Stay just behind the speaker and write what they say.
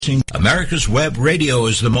America's Web Radio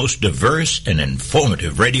is the most diverse and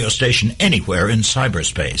informative radio station anywhere in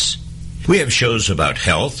cyberspace. We have shows about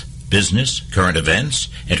health, business, current events,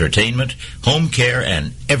 entertainment, home care,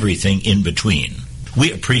 and everything in between.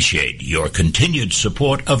 We appreciate your continued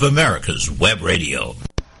support of America's Web Radio.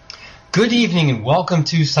 Good evening and welcome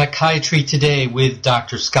to Psychiatry Today with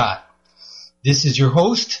Dr. Scott. This is your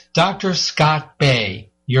host, Dr. Scott Bay,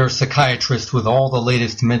 your psychiatrist with all the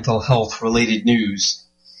latest mental health related news.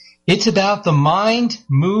 It's about the mind,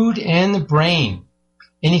 mood, and the brain.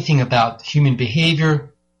 Anything about human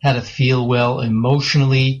behavior, how to feel well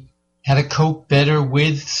emotionally, how to cope better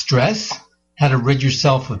with stress, how to rid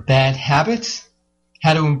yourself of bad habits,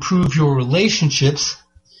 how to improve your relationships,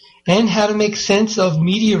 and how to make sense of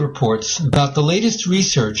media reports about the latest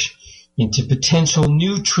research into potential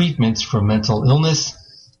new treatments for mental illness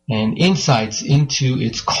and insights into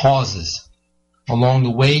its causes. Along the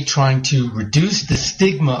way, trying to reduce the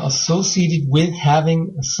stigma associated with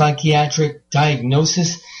having a psychiatric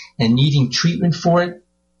diagnosis and needing treatment for it,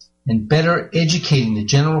 and better educating the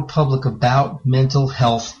general public about mental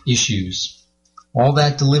health issues. All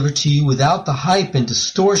that delivered to you without the hype and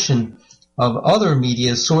distortion of other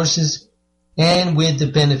media sources, and with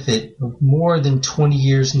the benefit of more than 20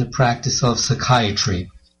 years in the practice of psychiatry.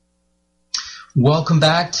 Welcome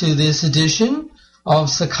back to this edition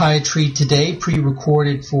of Psychiatry Today,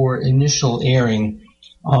 pre-recorded for initial airing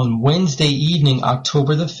on Wednesday evening,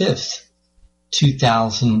 October the 5th,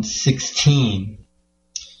 2016.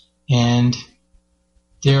 And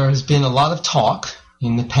there has been a lot of talk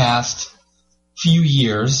in the past few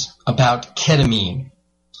years about ketamine.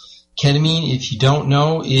 Ketamine, if you don't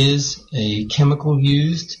know, is a chemical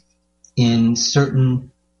used in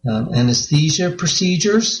certain anesthesia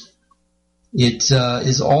procedures. It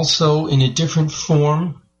is also, in a different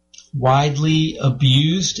form, widely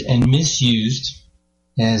abused and misused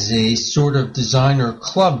as a sort of designer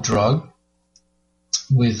club drug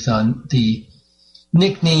with the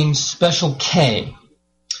nickname Special K.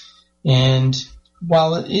 And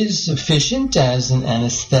while it is efficient as an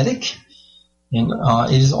anesthetic, and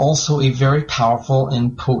it is also a very powerful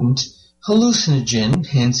and potent hallucinogen,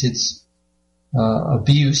 hence its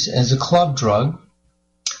abuse as a club drug.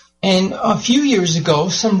 And a few years ago,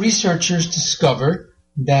 some researchers discovered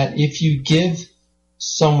that if you give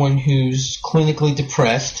someone who's clinically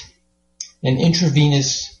depressed an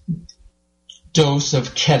intravenous dose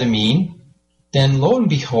of ketamine, then lo and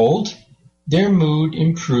behold, their mood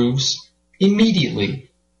improves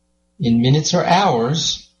immediately, in minutes or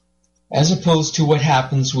hours, as opposed to what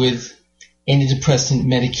happens with antidepressant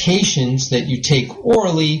medications that you take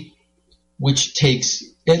orally, which takes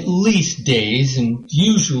at least days and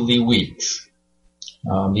usually weeks.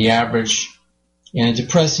 The average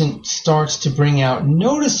antidepressant starts to bring out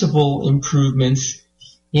noticeable improvements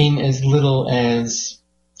in as little as,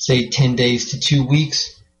 say, 10 days to 2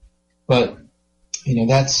 weeks. But,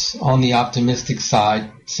 that's on the optimistic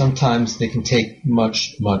side. Sometimes they can take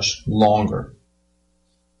much, much longer.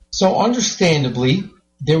 So understandably,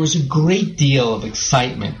 there was a great deal of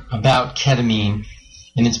excitement about ketamine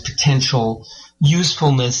and its potential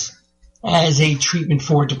usefulness as a treatment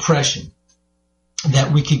for depression,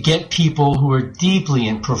 that we could get people who are deeply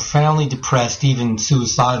and profoundly depressed, even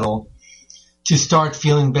suicidal, to start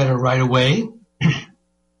feeling better right away,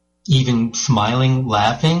 even smiling,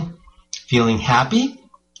 laughing, feeling happy,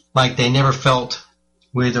 like they never felt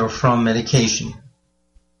with or from medication.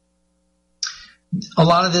 A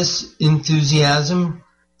lot of this enthusiasm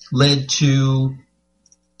led to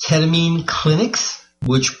ketamine clinics,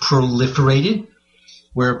 which proliferated,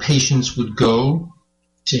 where patients would go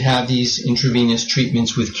to have these intravenous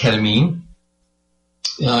treatments with ketamine.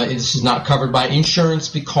 This is not covered by insurance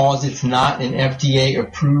because it's not an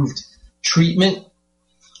FDA-approved treatment,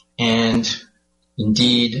 and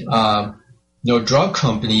indeed, no drug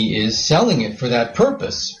company is selling it for that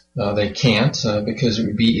purpose. They can't because it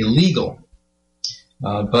would be illegal.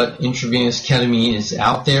 But intravenous ketamine is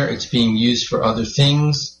out there. It's being used for other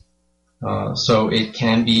things, so it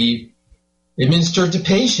can be administered to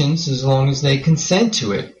patients as long as they consent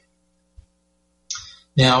to it.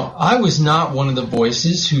 Now, I was not one of the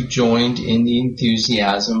voices who joined in the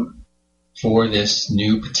enthusiasm for this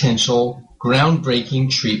new potential groundbreaking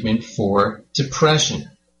treatment for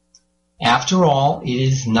depression. After all, it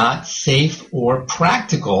is not safe or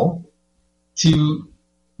practical to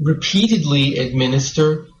repeatedly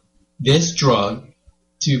administer this drug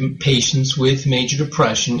to patients with major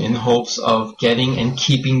depression in hopes of getting and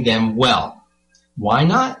keeping them well. Why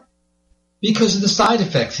not? Because of the side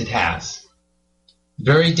effects it has.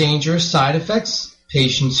 Very dangerous side effects.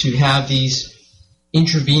 Patients who have these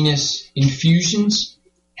intravenous infusions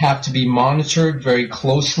have to be monitored very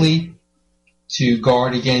closely to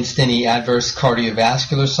guard against any adverse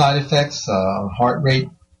cardiovascular side effects, heart rate,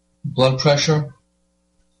 blood pressure.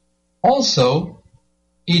 Also,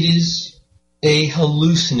 it is a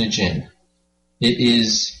hallucinogen. It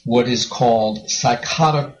is what is called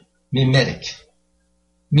psychotic mimetic,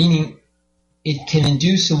 meaning it can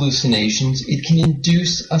induce hallucinations, it can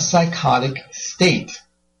induce a psychotic state,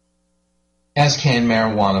 as can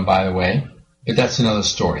marijuana, by the way, but that's another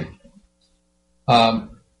story.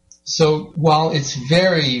 So while it's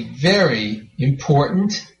very, very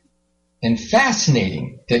important and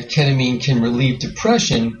fascinating that ketamine can relieve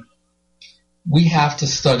depression, we have to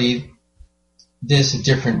study this a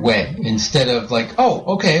different way. Instead of like,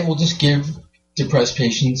 oh, okay, we'll just give depressed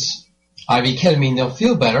patients IV ketamine, they'll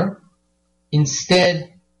feel better.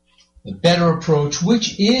 Instead, the better approach,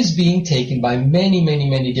 which is being taken by many, many,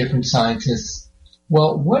 many different scientists,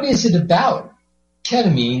 well, what is it about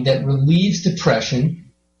ketamine that relieves depression?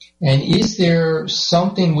 And is there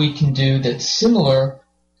something we can do that's similar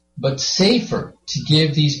but safer to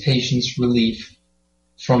give these patients relief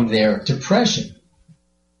from their depression?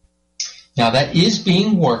 Now, that is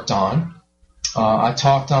being worked on. I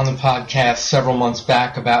talked on the podcast several months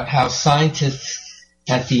back about how scientists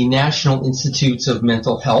at the National Institutes of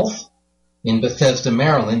Mental Health in Bethesda,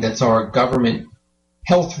 Maryland, that's our government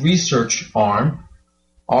health research arm,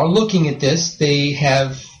 are looking at this. They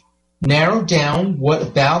have narrowed down what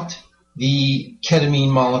about the ketamine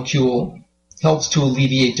molecule helps to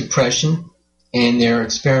alleviate depression, and they're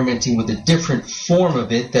experimenting with a different form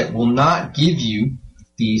of it that will not give you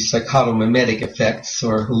the psychotomimetic effects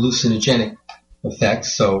or hallucinogenic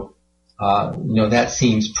effects. So, that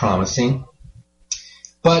seems promising.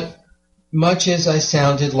 But much as I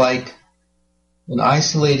sounded like an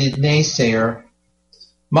isolated naysayer,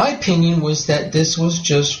 my opinion was that this was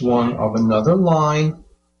just one of another line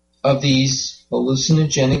of these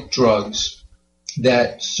hallucinogenic drugs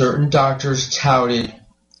that certain doctors touted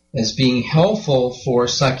as being helpful for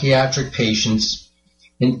psychiatric patients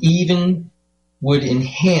and even would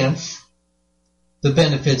enhance the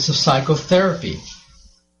benefits of psychotherapy.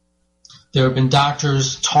 There have been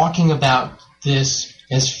doctors talking about this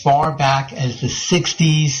as far back as the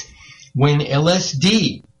 60s when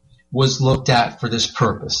LSD was looked at for this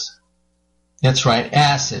purpose. That's right,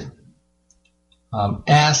 acid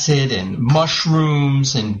and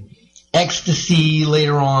mushrooms and ecstasy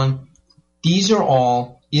later on. These are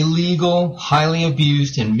all illegal, highly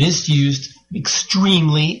abused and misused,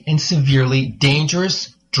 extremely and severely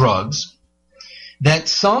dangerous drugs that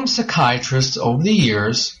some psychiatrists over the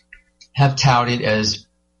years have touted as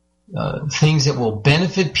things that will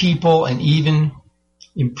benefit people and even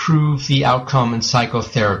improve the outcome in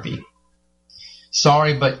psychotherapy.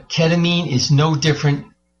 Sorry, but ketamine is no different.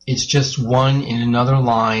 It's just one in another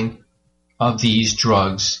line of these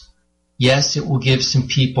drugs. Yes, it will give some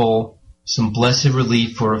people some blessed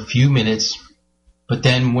relief for a few minutes, but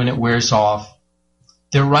then when it wears off,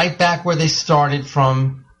 they're right back where they started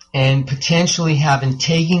from and potentially having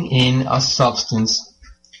taken in a substance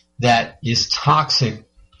that is toxic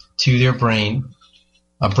to their brain,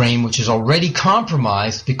 a brain which is already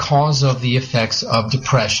compromised because of the effects of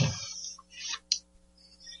depression.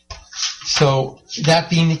 So that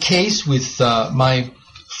being the case, with my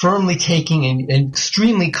firmly taking an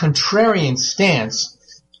extremely contrarian stance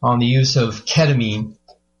on the use of ketamine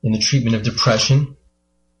in the treatment of depression,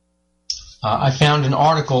 I found an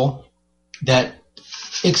article that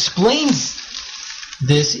explains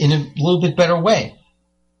this in a little bit better way.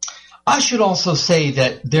 I should also say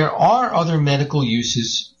that there are other medical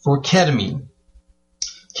uses for ketamine.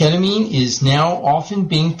 Ketamine is now often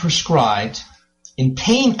being prescribed in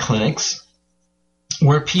pain clinics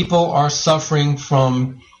where people are suffering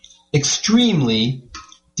from extremely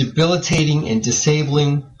debilitating and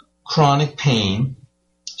disabling chronic pain,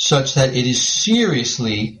 such that it is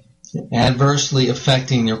seriously adversely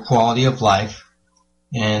affecting their quality of life,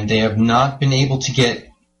 and they have not been able to get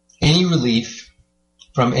any relief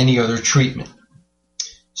from any other treatment.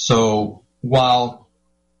 So while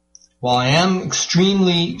I am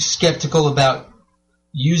extremely skeptical about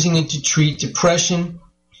using it to treat depression,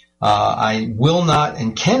 I will not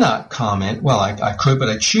and cannot comment, well, I could, but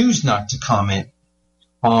I choose not to comment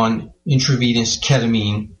on intravenous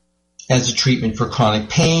ketamine as a treatment for chronic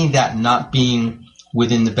pain, that not being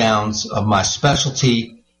within the bounds of my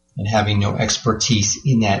specialty and having no expertise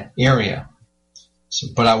in that area. So,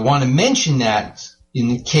 but I want to mention that in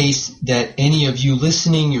the case that any of you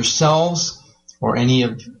listening yourselves or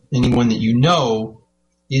anyone that you know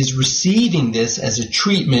is receiving this as a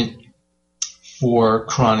treatment for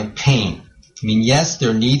chronic pain. I mean, yes,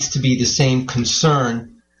 there needs to be the same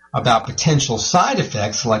concern about potential side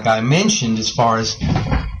effects, like I mentioned, as far as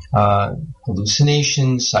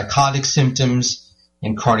hallucinations, psychotic symptoms,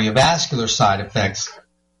 and cardiovascular side effects.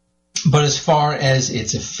 But as far as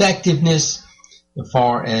its effectiveness, as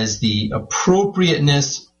far as the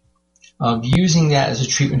appropriateness of using that as a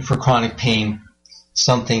treatment for chronic pain,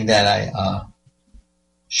 something that I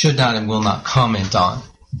should not and will not comment on.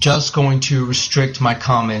 Just going to restrict my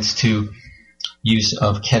comments to use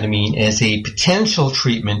of ketamine as a potential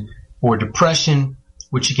treatment for depression,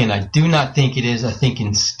 which again, I do not think it is. I think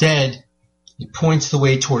instead it points the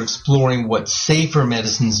way toward exploring what safer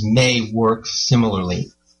medicines may work similarly.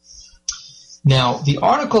 Now, the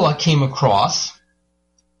article I came across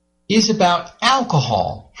is about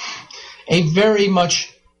alcohol, a very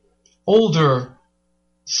much older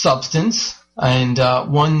substance and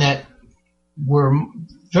one that we're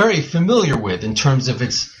very familiar with in terms of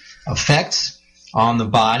its effects on the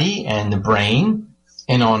body and the brain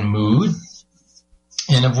and on mood,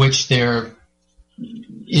 and of which there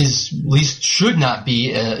is, at least should not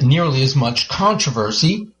be, nearly as much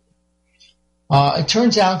controversy. It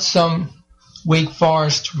turns out some Wake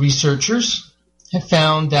Forest researchers have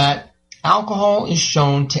found that alcohol is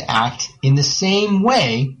shown to act in the same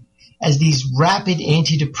way as these rapid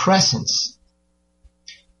antidepressants.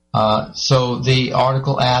 So the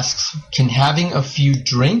article asks, can having a few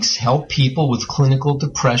drinks help people with clinical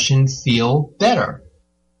depression feel better?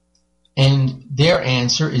 And their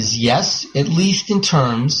answer is yes, at least in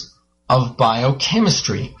terms of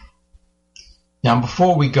biochemistry. Now,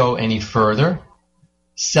 before we go any further,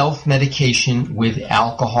 self-medication with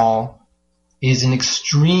alcohol is an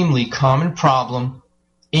extremely common problem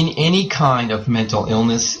in any kind of mental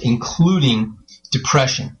illness, including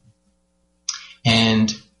depression.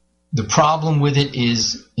 And the problem with it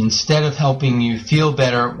is, instead of helping you feel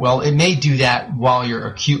better, well, it may do that while you're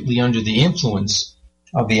acutely under the influence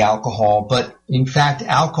of the alcohol, but in fact,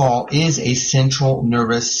 alcohol is a central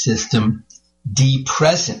nervous system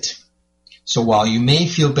depressant. So while you may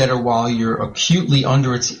feel better while you're acutely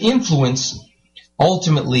under its influence,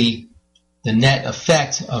 ultimately the net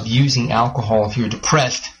effect of using alcohol if you're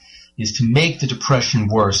depressed is to make the depression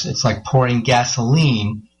worse. It's like pouring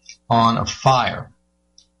gasoline on a fire.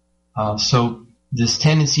 So this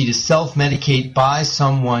tendency to self-medicate buys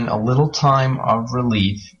someone a little time of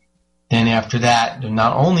relief. Then after that, they're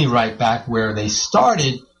not only right back where they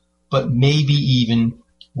started, but maybe even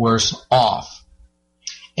worse off.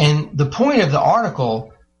 And the point of the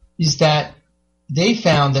article is that they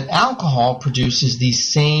found that alcohol produces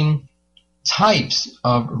these same types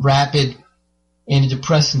of rapid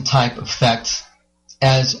antidepressant type effects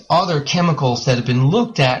as other chemicals that have been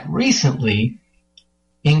looked at recently,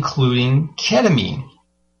 including ketamine.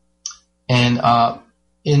 And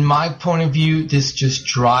in my point of view, this just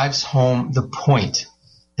drives home the point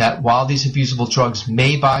that while these abusable drugs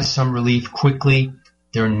may buy some relief quickly,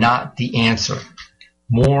 they're not the answer.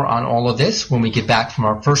 More on all of this when we get back from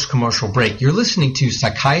our first commercial break. You're listening to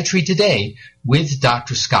Psychiatry Today with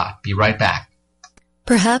Dr. Scott. Be right back.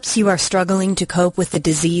 Perhaps you are struggling to cope with the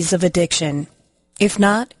disease of addiction. If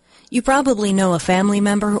not, you probably know a family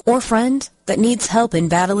member or friend that needs help in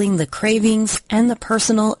battling the cravings and the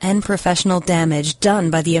personal and professional damage done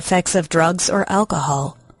by the effects of drugs or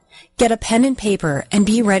alcohol. Get a pen and paper and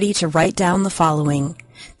be ready to write down the following.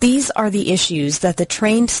 These are the issues that the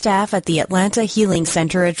trained staff at the Atlanta Healing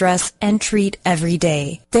Center address and treat every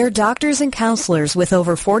day. Their doctors and counselors with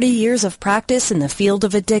over 40 years of practice in the field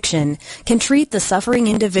of addiction can treat the suffering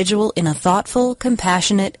individual in a thoughtful,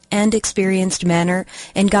 compassionate, and experienced manner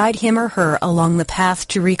and guide him or her along the path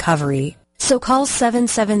to recovery. So call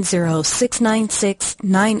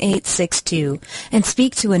 770-696-9862 and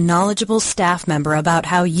speak to a knowledgeable staff member about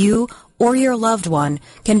how you or your loved one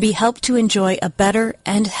can be helped to enjoy a better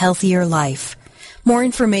and healthier life. More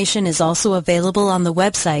information is also available on the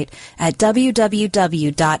website at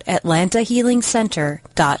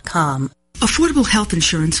www.atlantahealingcenter.com. Affordable health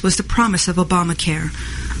insurance was the promise of Obamacare,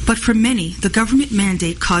 but for many, the government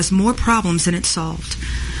mandate caused more problems than it solved.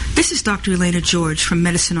 This is Dr. Elena George from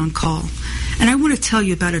Medicine on Call, and I want to tell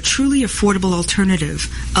you about a truly affordable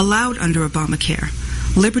alternative allowed under Obamacare,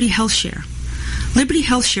 Liberty HealthShare. Liberty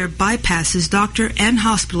HealthShare bypasses doctor and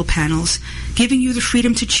hospital panels, giving you the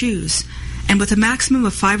freedom to choose. And with a maximum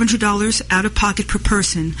of $500 out-of-pocket per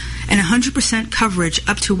person and 100% coverage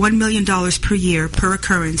up to $1 million per year per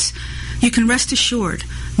occurrence, you can rest assured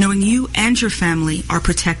knowing you and your family are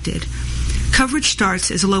protected. Coverage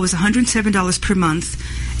starts as low as $107 per month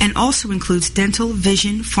and also includes dental,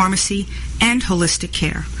 vision, pharmacy, and holistic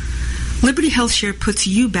care. Liberty HealthShare puts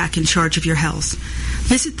you back in charge of your health.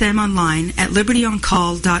 Visit them online at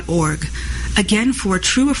libertyoncall.org. Again, for a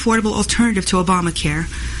true affordable alternative to Obamacare,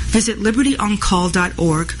 visit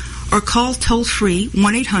libertyoncall.org or call toll-free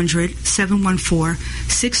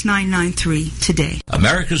 1-800-714-6993 today.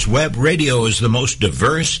 America's Web Radio is the most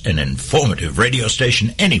diverse and informative radio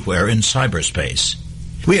station anywhere in cyberspace.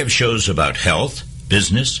 We have shows about health,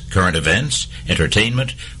 business, current events,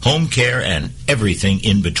 entertainment, home care, and everything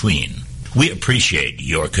in between. We appreciate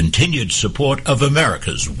your continued support of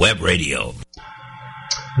America's Web Radio.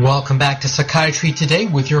 Welcome back to Psychiatry Today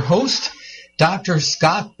with your host, Dr.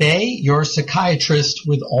 Scott Bay, your psychiatrist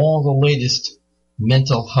with all the latest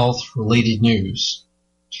mental health-related news.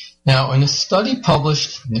 Now, in a study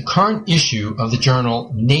published in the current issue of the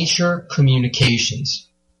journal Nature Communications,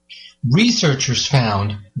 researchers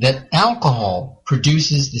found that alcohol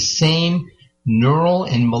produces the same neural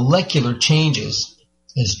and molecular changes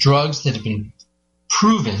as drugs that have been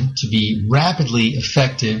proven to be rapidly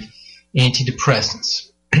effective antidepressants.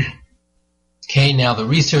 Okay, now the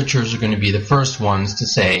researchers are going to be the first ones to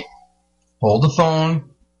say, hold the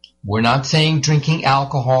phone. We're not saying drinking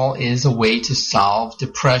alcohol is a way to solve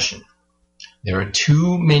depression. There are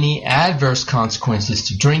too many adverse consequences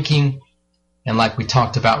to drinking, and like we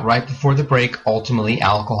talked about right before the break, ultimately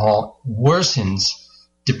alcohol worsens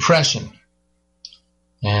depression.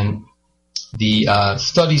 And the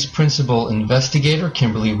study's principal investigator,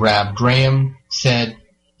 Kimberly Rabb Graham, said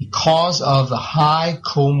because of the high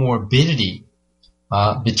comorbidity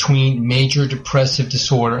between major depressive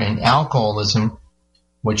disorder and alcoholism,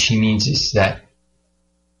 what she means is that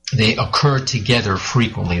they occur together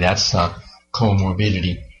frequently. That's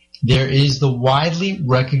comorbidity. There is the widely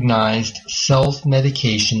recognized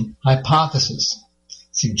self-medication hypothesis,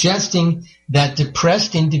 suggesting that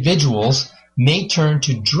depressed individuals may turn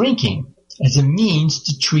to drinking as a means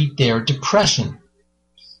to treat their depression.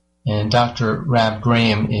 And Dr. Rabb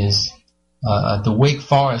Graham is at the Wake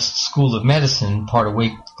Forest School of Medicine, part of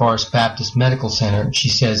Wake Forest Baptist Medical Center. She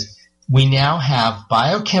says, we now have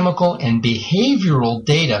biochemical and behavioral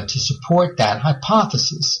data to support that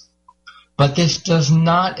hypothesis. But this does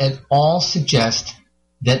not at all suggest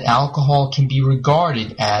that alcohol can be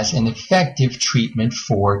regarded as an effective treatment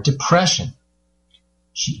for depression.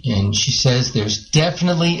 She says there's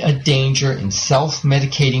definitely a danger in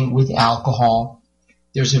self-medicating with alcohol.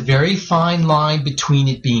 There's a very fine line between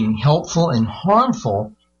it being helpful and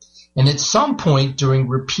harmful, and at some point during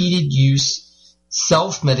repeated use,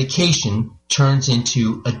 self-medication turns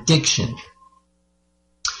into addiction.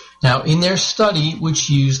 Now, in their study, which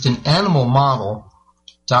used an animal model,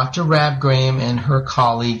 Dr. Rabb Graham and her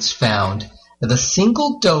colleagues found that a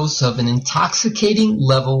single dose of an intoxicating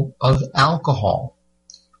level of alcohol,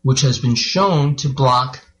 which has been shown to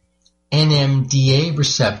block NMDA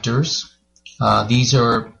receptors, these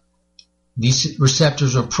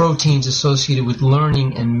receptors are proteins associated with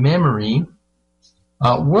learning and memory,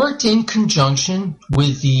 worked in conjunction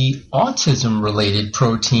with the autism-related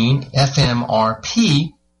protein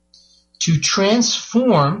FMRP to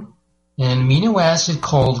transform an amino acid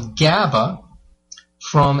called GABA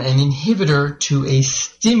from an inhibitor to a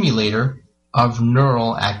stimulator of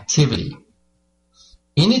neural activity.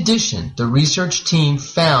 In addition, the research team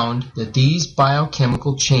found that these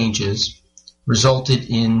biochemical changes resulted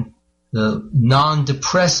in the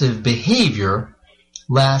non-depressive behavior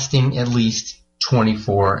lasting at least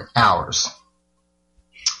 24 hours.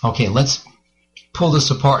 Okay, let's pull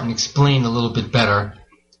this apart and explain a little bit better.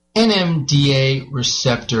 NMDA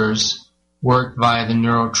receptors work via the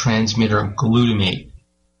neurotransmitter glutamate.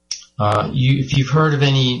 If you've heard of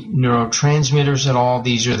any neurotransmitters at all,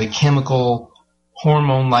 these are the chemical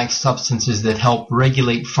hormone-like substances that help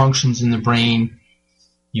regulate functions in the brain.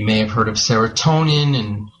 You may have heard of serotonin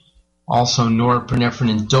and also norepinephrine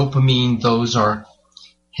and dopamine. Those are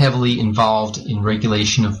heavily involved in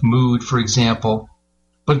regulation of mood, for example.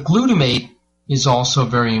 But glutamate is also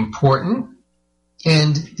very important.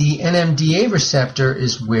 And the NMDA receptor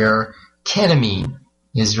is where ketamine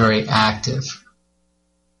is very active.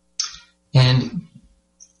 And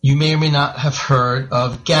you may or may not have heard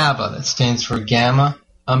of GABA. That stands for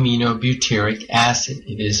gamma-aminobutyric acid.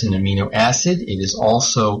 It is an amino acid. It is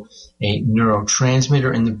also a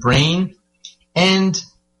neurotransmitter in the brain. And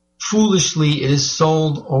foolishly, it is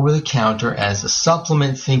sold over the counter as a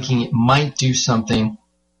supplement, thinking it might do something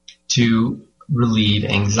to relieve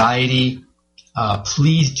anxiety.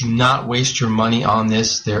 Please do not waste your money on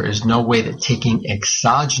this. There is no way that taking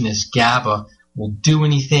exogenous GABA will do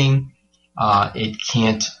anything. It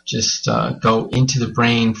can't just go into the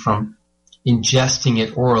brain from ingesting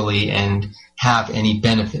it orally and have any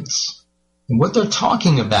benefits. And what they're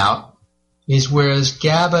talking about is whereas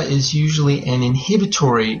GABA is usually an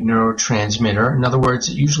inhibitory neurotransmitter, in other words,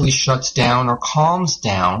 it usually shuts down or calms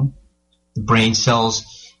down the brain cells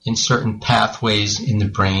in certain pathways in the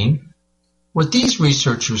brain. What these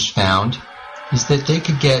researchers found is that they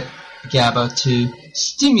could get GABA to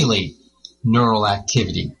stimulate neural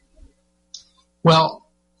activity. Well,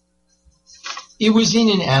 it was in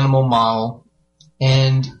an animal model,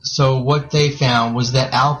 and so what they found was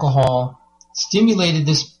that alcohol stimulated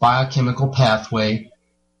this biochemical pathway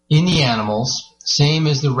in the animals, same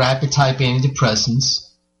as the rapid type antidepressants,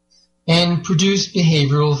 and produced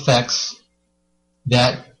behavioral effects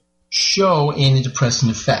that show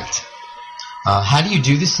antidepressant effect. How do you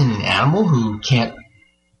do this in an animal who can't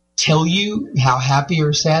tell you how happy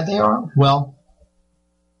or sad they are? Well,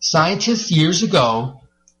 scientists years ago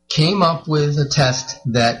came up with a test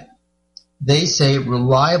that they say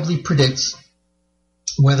reliably predicts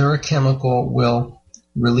whether a chemical will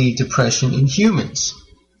relieve depression in humans.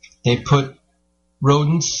 They put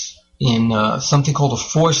rodents in something called a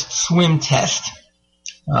forced swim test.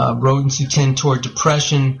 Rodents who tend toward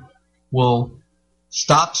depression will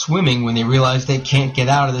stop swimming when they realize they can't get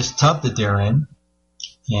out of this tub that they're in.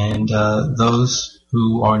 And those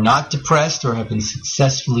who are not depressed or have been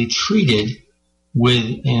successfully treated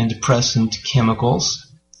with antidepressant chemicals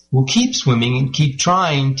will keep swimming and keep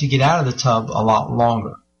trying to get out of the tub a lot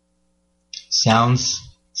longer. Sounds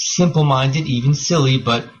simple-minded, even silly,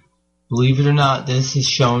 but believe it or not, this is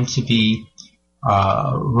shown to be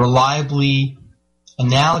reliably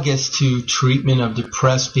analogous to treatment of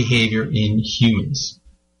depressed behavior in humans.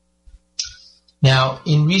 Now,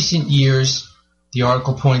 in recent years, the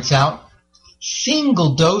article points out,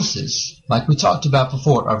 single doses, like we talked about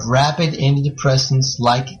before, of rapid antidepressants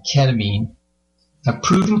like ketamine have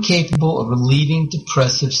proven capable of relieving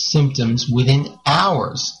depressive symptoms within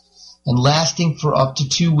hours and lasting for up to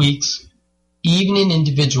 2 weeks, even in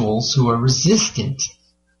individuals who are resistant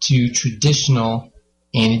to traditional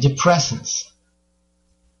antidepressants.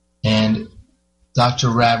 And Dr.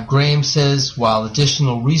 Rav Graham says, while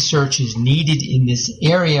additional research is needed in this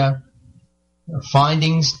area,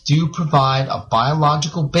 findings do provide a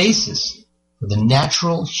biological basis for the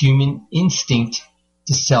natural human instinct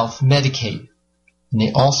to self-medicate. And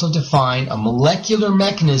they also define a molecular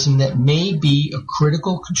mechanism that may be a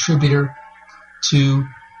critical contributor to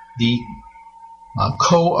the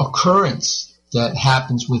co-occurrence that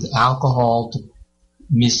happens with alcohol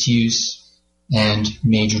misuse and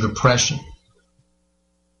major depression.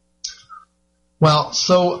 Well,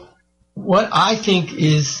 so what I think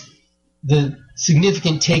is the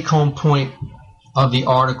significant take-home point of the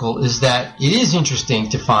article is that it is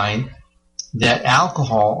interesting to find that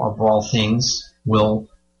alcohol, of all things, will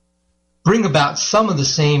bring about some of the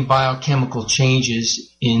same biochemical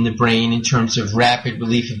changes in the brain in terms of rapid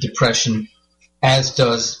relief of depression as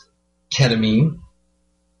does ketamine.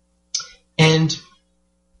 And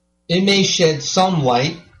it may shed some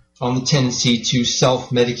light on the tendency to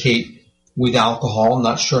self-medicate with alcohol. I'm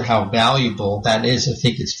not sure how valuable that is. I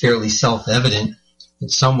think it's fairly self-evident that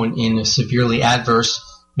someone in a severely adverse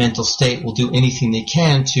mental state will do anything they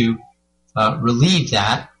can to relieve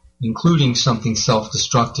that, including something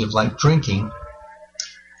self-destructive like drinking.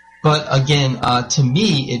 But again, to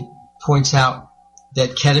me, it points out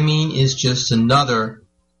that ketamine is just another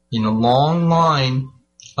in a long line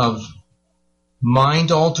of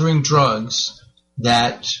mind-altering drugs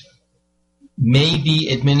that may be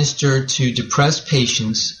administered to depressed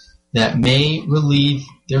patients that may relieve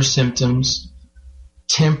their symptoms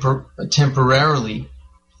temporarily,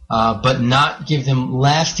 but not give them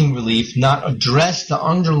lasting relief, not address the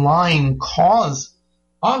underlying cause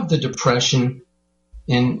of the depression,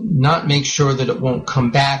 and not make sure that it won't come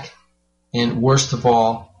back, and worst of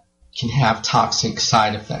all, can have toxic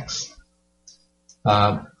side effects.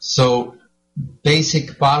 So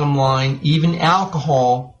basic bottom line, even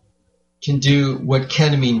alcohol can do what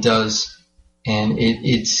ketamine does, and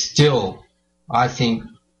it's still, I think,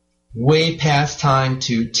 way past time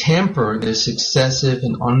to temper this excessive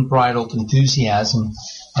and unbridled enthusiasm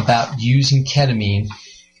about using ketamine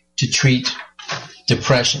to treat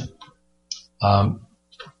depression.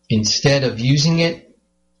 Instead of using it,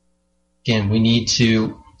 again, we need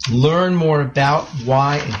to learn more about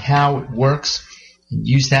why and how it works and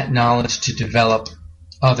use that knowledge to develop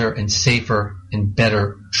other and safer and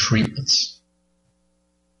better treatments.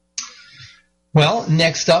 Well,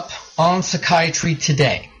 next up on Psychiatry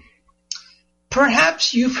Today.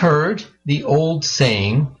 Perhaps you've heard the old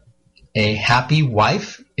saying, a happy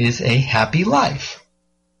wife is a happy life,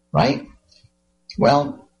 right?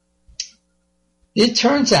 Well, it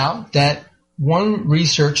turns out that one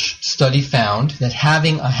research study found that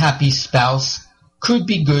having a happy spouse could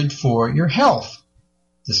be good for your health.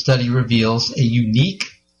 The study reveals a unique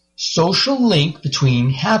social link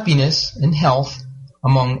between happiness and health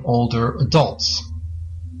among older adults.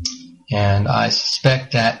 And I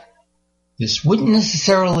suspect that this wouldn't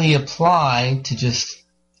necessarily apply to just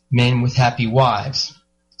men with happy wives.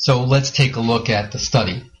 So let's take a look at the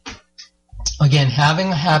study. Again, having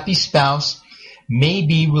a happy spouse may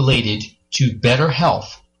be related to better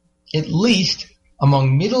health, at least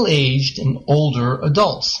among middle-aged and older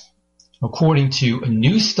adults, according to a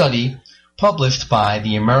new study published by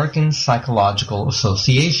the American Psychological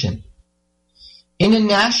Association. In a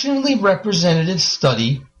nationally representative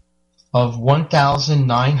study of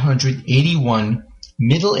 1,981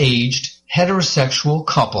 middle-aged heterosexual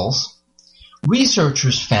couples,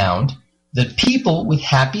 researchers found that people with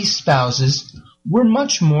happy spouses were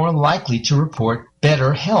much more likely to report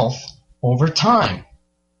better health over time.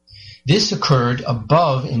 This occurred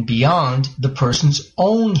above and beyond the person's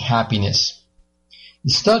own happiness.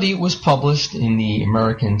 The study was published in the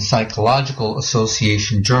American Psychological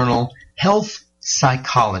Association journal Health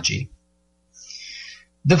Psychology.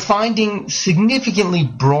 The finding significantly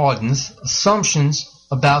broadens assumptions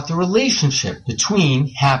about the relationship between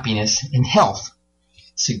happiness and health,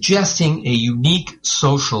 suggesting a unique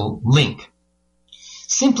social link.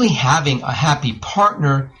 Simply having a happy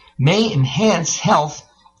partner may enhance health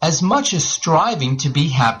as much as striving to be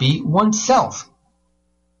happy oneself.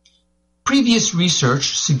 Previous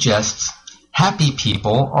research suggests happy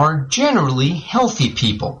people are generally healthy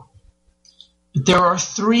people. But there are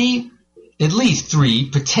at least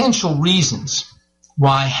three potential reasons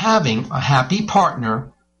why having a happy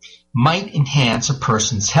partner might enhance a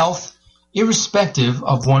person's health, irrespective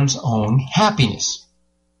of one's own happiness.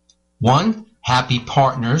 1. Happy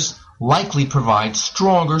partners likely provide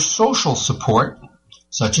stronger social support,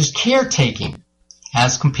 such as caretaking,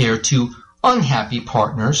 as compared to unhappy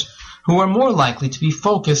partners who are more likely to be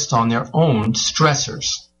focused on their own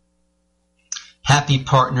stressors. Happy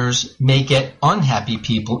partners may get unhappy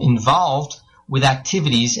people involved with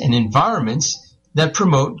activities and environments that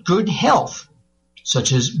promote good health,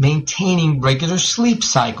 such as maintaining regular sleep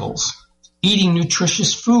cycles, eating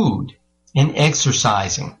nutritious food, and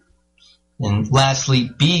exercising. And lastly,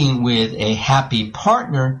 being with a happy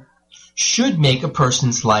partner should make a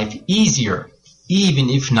person's life easier, even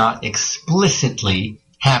if not explicitly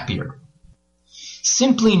happier.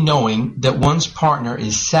 Simply knowing that one's partner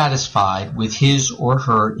is satisfied with his or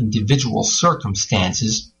her individual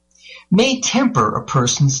circumstances may temper a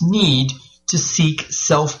person's need to seek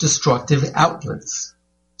self-destructive outlets,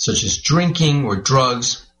 such as drinking or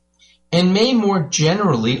drugs, and may more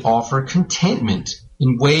generally offer contentment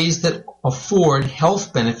in ways that afford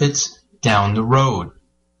health benefits down the road.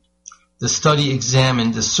 The study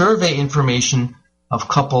examined the survey information of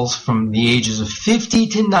couples from the ages of 50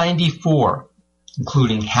 to 94,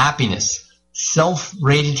 including happiness,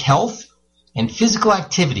 self-rated health, and physical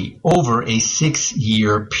activity over a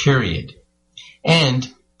 6-year period. And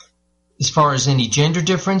as far as any gender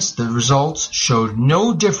difference, the results showed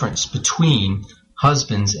no difference between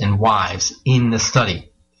husbands and wives in the study.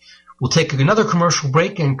 We'll take another commercial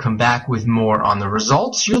break and come back with more on the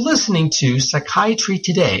results. You're listening to Psychiatry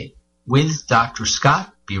Today with Dr.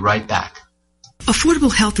 Scott. Be right back.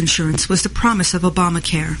 Affordable health insurance was the promise of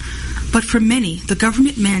Obamacare, but for many, the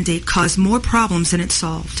government mandate caused more problems than it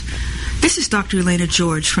solved. This is Dr. Elena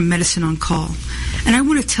George from Medicine on Call, and I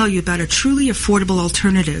want to tell you about a truly affordable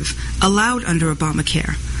alternative allowed under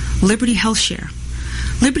Obamacare, Liberty HealthShare.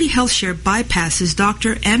 Liberty HealthShare bypasses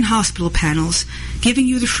doctor and hospital panels, giving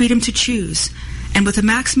you the freedom to choose. And with a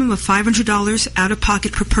maximum of $500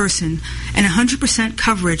 out-of-pocket per person and 100%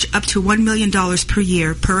 coverage up to $1 million per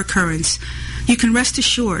year per occurrence, you can rest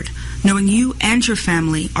assured knowing you and your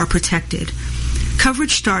family are protected.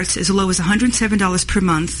 Coverage starts as low as $107 per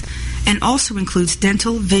month and also includes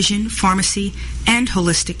dental, vision, pharmacy, and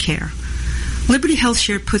holistic care. Liberty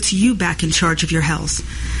HealthShare puts you back in charge of your health.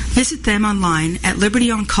 Visit them online at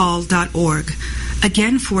libertyoncall.org.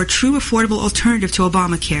 Again, for a true affordable alternative to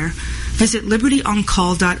Obamacare, visit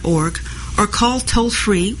libertyoncall.org or call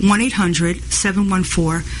toll-free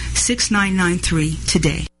 1-800-714-6993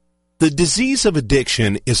 today. The disease of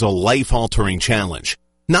addiction is a life-altering challenge,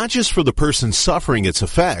 not just for the person suffering its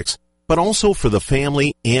effects, but also for the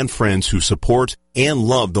family and friends who support and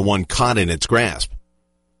love the one caught in its grasp.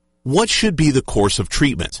 What should be the course of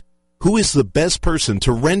treatment? Who is the best person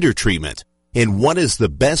to render treatment? And what is the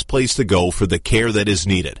best place to go for the care that is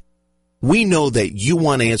needed? We know that you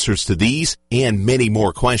want answers to these and many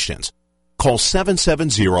more questions. Call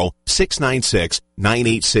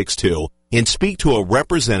 770-696-9862 and speak to a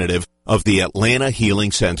representative of the Atlanta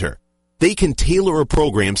Healing Center. They can tailor a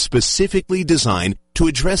program specifically designed to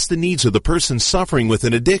address the needs of the person suffering with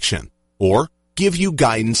an addiction, or give you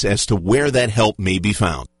guidance as to where that help may be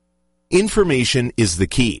found. Information is the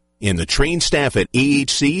key, and the trained staff at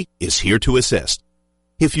AHC is here to assist.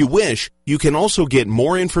 If you wish, you can also get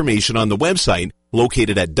more information on the website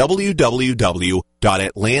located at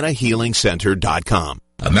www.atlantahealingcenter.com.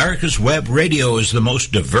 America's Web Radio is the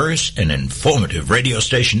most diverse and informative radio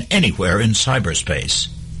station anywhere in cyberspace.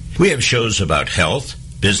 We have shows about health,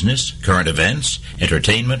 business, current events,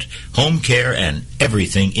 entertainment, home care, and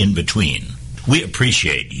everything in between. We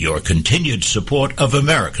appreciate your continued support of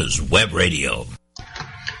America's Web Radio.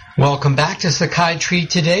 Welcome back to Psychiatry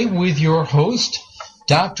Today with your host,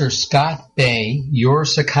 Dr. Scott Bay, your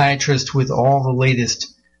psychiatrist with all the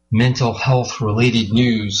latest mental health-related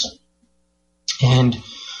news. And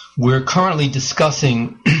we're currently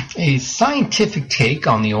discussing a scientific take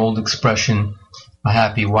on the old expression, a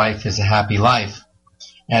happy wife is a happy life.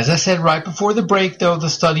 As I said right before the break, though, the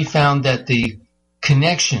study found that the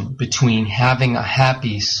connection between having a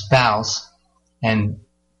happy spouse and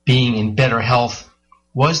being in better health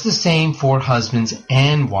was the same for husbands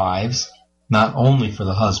and wives, not only for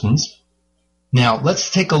the husbands. Now,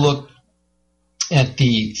 let's take a look at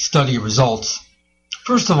the study results.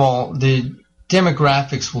 First of all, the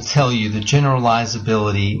demographics will tell you the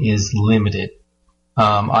generalizability is limited.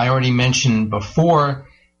 I already mentioned before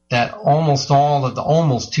that almost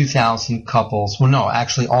 2,000 couples, well, no,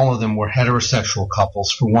 actually all of them were heterosexual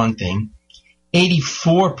couples, for one thing.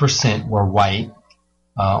 84% were white,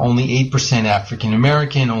 only 8% African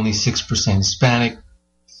American, only 6% Hispanic.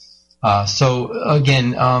 So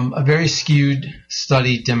again, a very skewed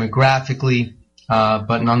study demographically,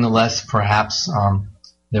 but nonetheless, perhaps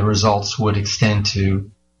the results would extend to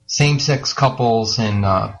same-sex couples and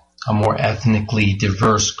a more ethnically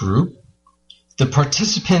diverse group. The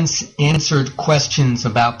participants answered questions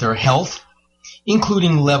about their health,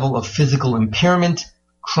 including level of physical impairment,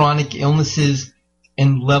 chronic illnesses,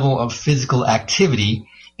 and level of physical activity,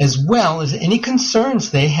 as well as any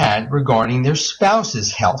concerns they had regarding their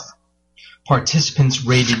spouse's health. Participants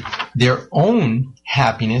rated their own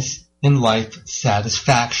happiness and life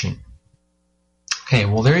satisfaction. Okay,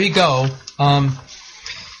 well, there you go.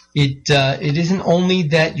 It isn't only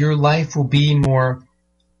that your life will be more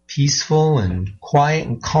peaceful and quiet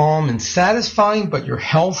and calm and satisfying, but your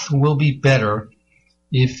health will be better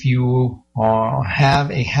if you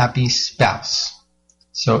have a happy spouse.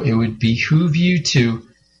 So it would behoove you to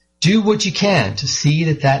do what you can to see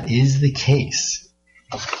that that is the case.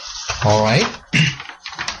 All right.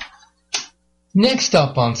 Next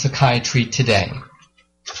up on Psychiatry Today,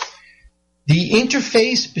 the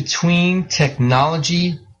interface between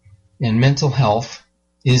technology and mental health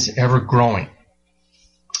is ever growing.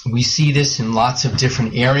 We see this in lots of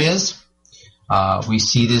different areas. We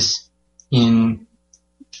see this in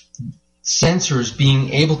sensors being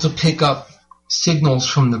able to pick up signals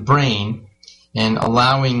from the brain and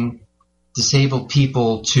allowing disabled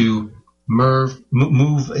people to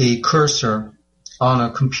move a cursor on a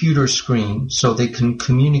computer screen so they can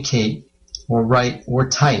communicate or write or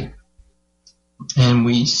type. And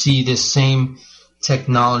we see this same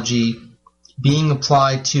technology being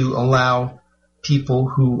applied to allow people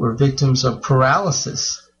who are victims of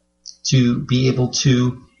paralysis to be able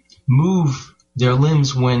to move their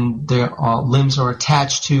limbs when their limbs are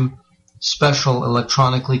attached to special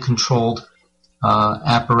electronically controlled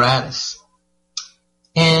apparatus.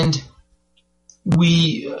 And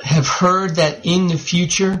we have heard that in the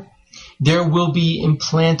future there will be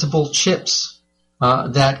implantable chips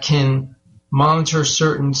that can monitor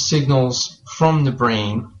certain signals from the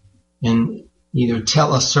brain and either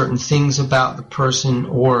tell us certain things about the person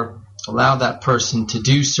or allow that person to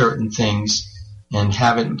do certain things and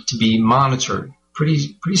have it to be monitored.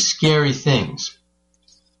 Pretty scary things.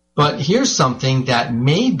 But here's something that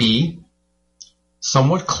may be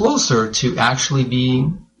somewhat closer to actually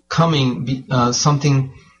becoming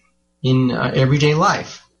something in everyday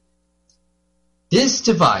life. This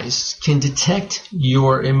device can detect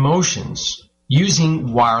your emotions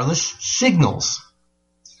using wireless signals.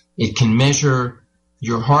 It can measure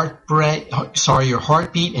your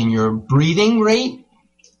heartbeat and your breathing rate,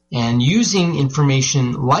 and using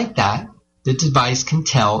information like that, the device can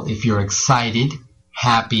tell if you're excited,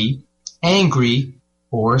 happy, angry,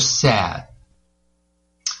 or sad.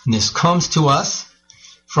 And this comes to us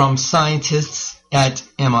from scientists at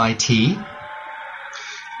MIT.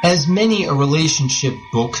 As many a relationship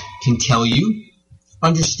book can tell you,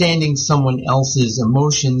 understanding someone else's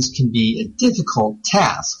emotions can be a difficult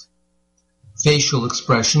task. Facial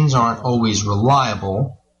expressions aren't always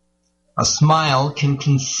reliable. A smile can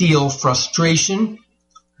conceal frustration,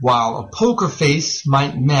 while a poker face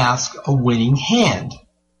might mask a winning hand.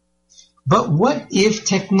 But what if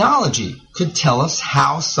technology could tell us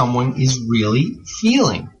how someone is really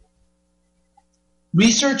feeling?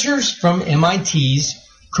 Researchers from MIT's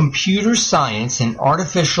Computer Science and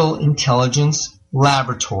Artificial Intelligence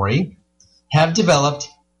Laboratory have developed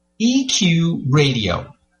EQ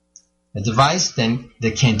Radio, a device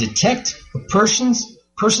that can detect a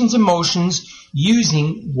person's emotions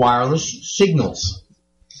using wireless signals.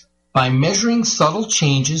 By measuring subtle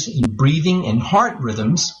changes in breathing and heart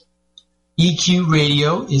rhythms, EQ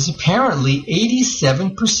Radio is apparently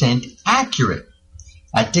 87% accurate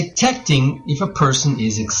at detecting if a person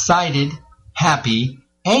is excited, happy,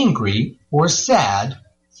 angry, or sad,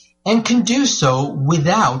 and can do so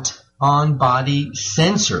without on-body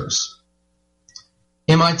sensors.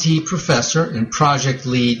 MIT professor and project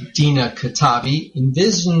lead Dina Katabi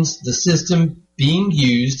envisions the system being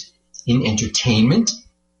used in entertainment,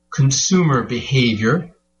 consumer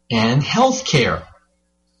behavior, and healthcare.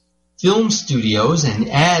 Film studios and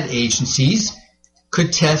ad agencies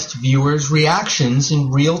could test viewers' reactions in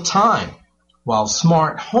real time, while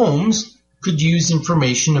smart homes could use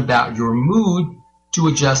information about your mood to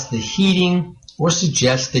adjust the heating or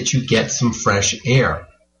suggest that you get some fresh air.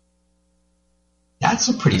 That's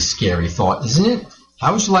a pretty scary thought, isn't it?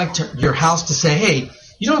 How would you like your house to say, hey,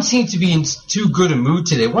 you don't seem to be in too good a mood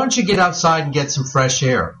today. Why don't you get outside and get some fresh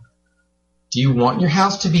air? Do you want your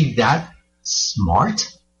house to be that smart?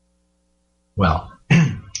 Well,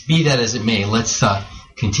 be that as it may, let's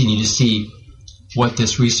continue to see what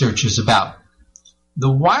this research is about.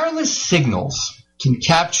 The wireless signals can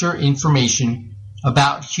capture information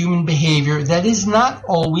about human behavior that is not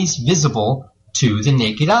always visible to the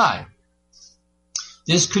naked eye.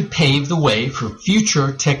 This could pave the way for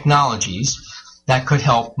future technologies that could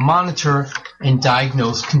help monitor and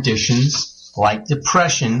diagnose conditions like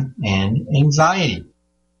depression and anxiety.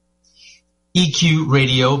 EQ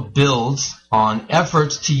Radio builds on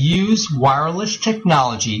efforts to use wireless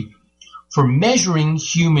technology for measuring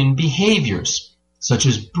human behaviors, such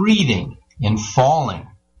as breathing and falling.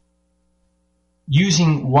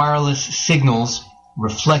 Using wireless signals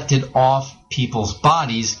reflected off people's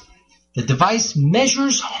bodies, the device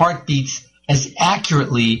measures heartbeats as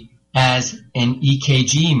accurately as an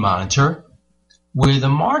EKG monitor, with a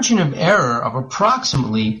margin of error of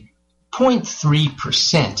approximately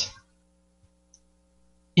 0.3%.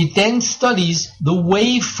 It then studies the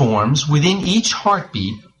waveforms within each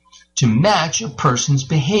heartbeat to match a person's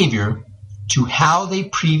behavior to how they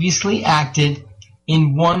previously acted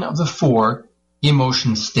in one of the 4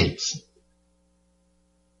 emotion states.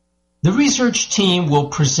 The research team will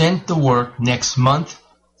present the work next month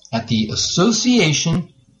at the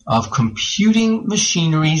Association of Computing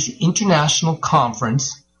Machinery's International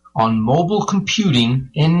Conference on Mobile Computing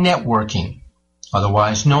and Networking,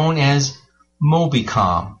 otherwise known as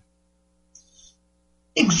MobiCom.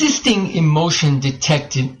 Existing emotion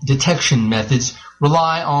detection methods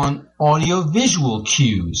rely on audiovisual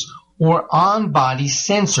cues or on-body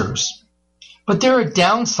sensors, but there are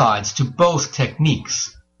downsides to both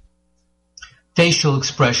techniques. Facial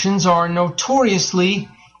expressions are notoriously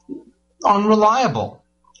unreliable.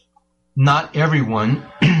 Not everyone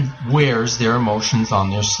wears their emotions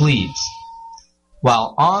on their sleeves,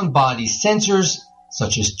 while on-body sensors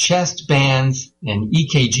such as chest bands and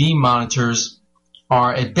EKG monitors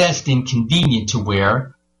are at best inconvenient to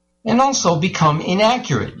wear and also become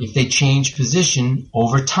inaccurate if they change position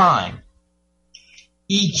over time.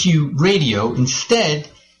 EQ Radio instead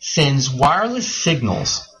sends wireless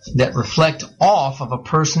signals that reflect off of a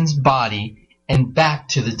person's body and back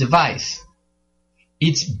to the device.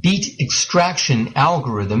 Its beat extraction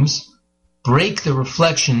algorithms break the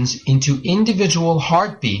reflections into individual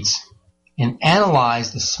heartbeats and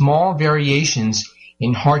analyze the small variations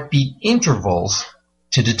in heartbeat intervals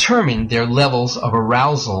to determine their levels of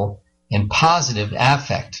arousal and positive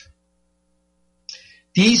affect.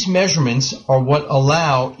 These measurements are what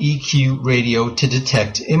allow EQ Radio to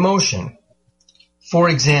detect emotion. For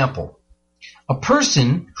example, a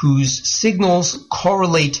person whose signals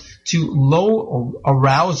correlate to low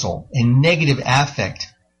arousal and negative affect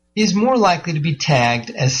is more likely to be tagged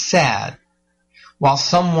as sad, while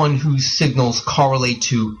someone whose signals correlate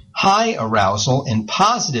to high arousal and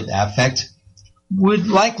positive affect would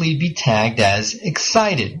likely be tagged as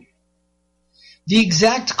excited. The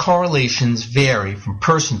exact correlations vary from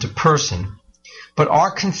person to person, but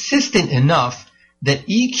are consistent enough that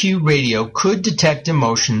EQ Radio could detect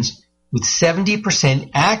emotions with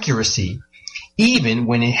 70% accuracy even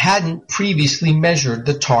when it hadn't previously measured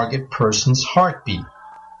the target person's heartbeat.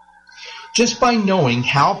 Just by knowing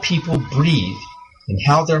how people breathe and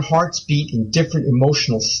how their hearts beat in different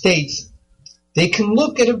emotional states, they can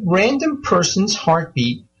look at a random person's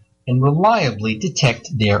heartbeat and reliably detect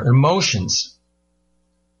their emotions.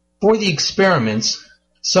 For the experiments,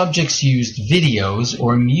 subjects used videos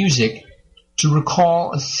or music to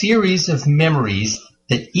recall a series of memories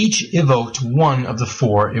that each evoked one of the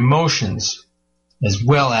four emotions, as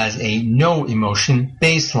well as a no-emotion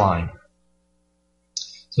baseline.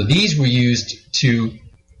 So these were used to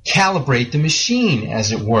calibrate the machine,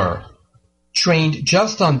 as it were. Trained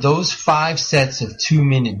just on those 5 sets of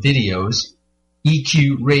 2-minute videos,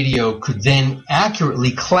 EQ Radio could then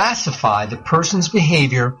accurately classify the person's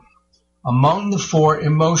behavior among the 4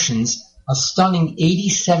 emotions a stunning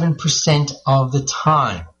 87% of the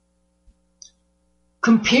time.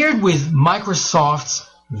 Compared with Microsoft's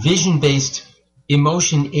vision-based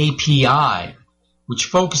Emotion API, which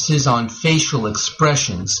focuses on facial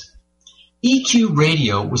expressions, EQ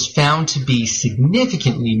Radio was found to be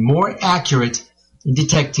significantly more accurate in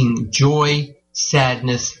detecting joy,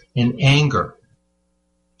 sadness, and anger.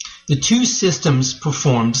 The two systems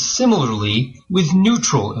performed similarly with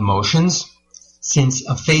neutral emotions, since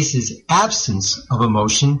a face's absence of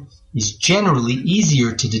emotion is generally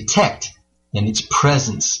easier to detect than its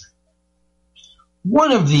presence.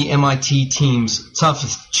 One of the MIT team's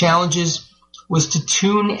toughest challenges was to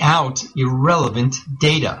tune out irrelevant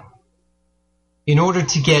data. In order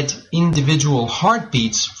to get individual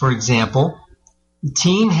heartbeats, for example, the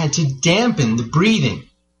team had to dampen the breathing,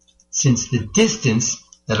 since the distance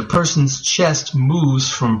that a person's chest moves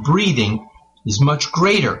from breathing is much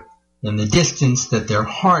greater than the distance that their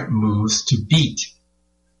heart moves to beat.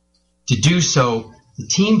 To do so, the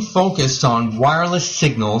team focused on wireless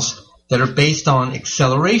signals that are based on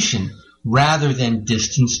acceleration rather than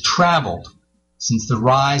distance traveled, since the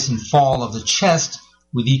rise and fall of the chest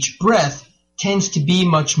with each breath tends to be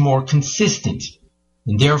much more consistent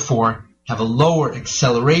and therefore have a lower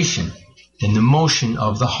acceleration than the motion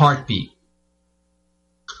of the heartbeat.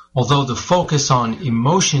 Although the focus on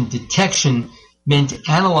emotion detection meant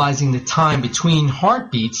analyzing the time between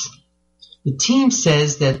heartbeats, the team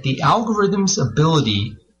says that the algorithm's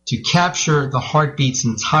ability to capture the heartbeat's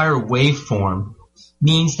entire waveform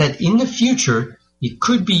means that in the future it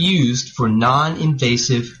could be used for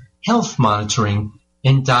non-invasive health monitoring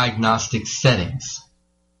and diagnostic settings.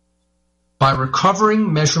 By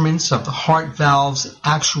recovering measurements of the heart valves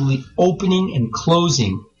actually opening and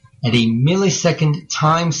closing at a millisecond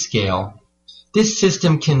time scale, this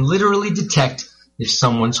system can literally detect if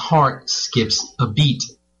someone's heart skips a beat.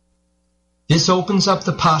 This opens up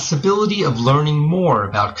the possibility of learning more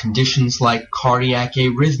about conditions like cardiac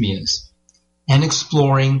arrhythmias and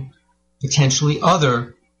exploring potentially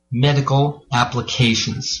other medical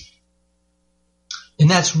applications. And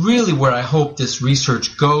that's really where I hope this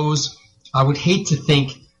research goes. I would hate to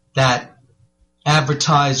think that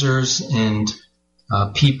advertisers and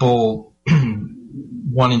people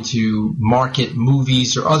wanting to market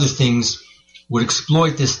movies or other things would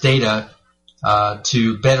exploit this data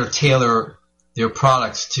to better tailor their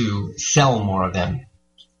products to sell more of them.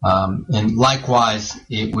 And likewise,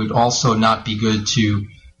 it would also not be good to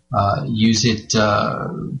use it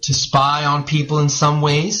to spy on people in some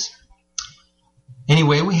ways.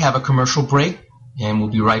 Anyway, we have a commercial break, and we'll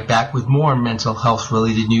be right back with more mental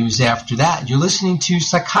health-related news after that. You're listening to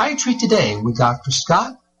Psychiatry Today with Dr.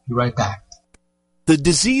 Scott. Be right back. The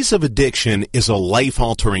disease of addiction is a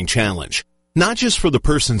life-altering challenge, not just for the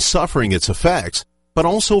person suffering its effects, but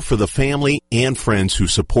also for the family and friends who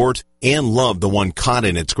support and love the one caught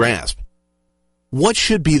in its grasp. What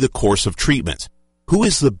should be the course of treatment? Who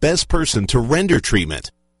is the best person to render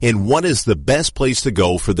treatment? And what is the best place to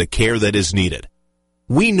go for the care that is needed?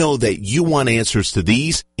 We know that you want answers to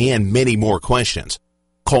these and many more questions.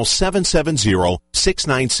 Call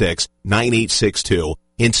 770-696-9862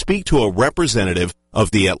 and speak to a representative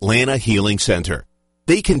of the Atlanta Healing Center.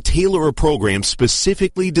 They can tailor a program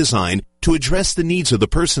specifically designed to address the needs of the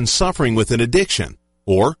person suffering with an addiction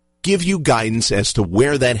or give you guidance as to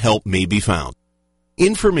where that help may be found.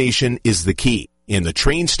 Information is the key, and the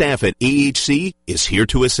trained staff at AHC is here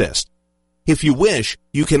to assist. If you wish,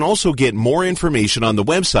 you can also get more information on the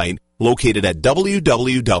website located at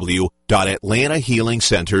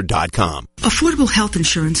www.atlantahealingcenter.com. Affordable health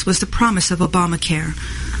insurance was the promise of Obamacare,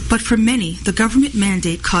 but for many, the government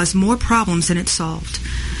mandate caused more problems than it solved.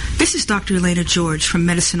 This is Dr. Elena George from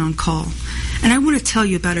Medicine on Call, and I want to tell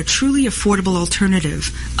you about a truly affordable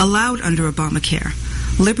alternative allowed under Obamacare,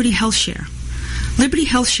 Liberty HealthShare. Liberty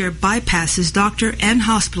HealthShare bypasses doctor and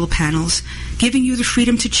hospital panels, giving you the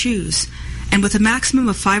freedom to choose. And with a maximum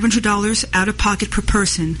of $500 out-of-pocket per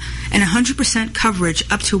person and 100% coverage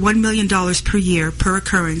up to $1 million per year per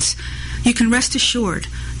occurrence, you can rest assured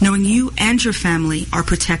knowing you and your family are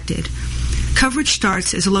protected. Coverage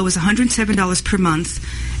starts as low as $107 per month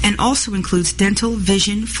and also includes dental,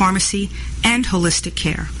 vision, pharmacy, and holistic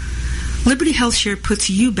care. Liberty HealthShare puts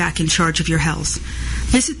you back in charge of your health.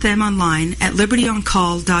 Visit them online at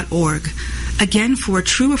libertyoncall.org. Again, for a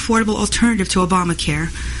true affordable alternative to Obamacare,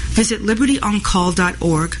 visit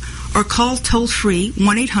libertyoncall.org or call toll-free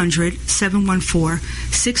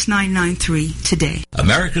 1-800-714-6993 today.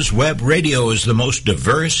 America's Web Radio is the most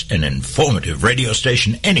diverse and informative radio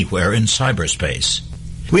station anywhere in cyberspace.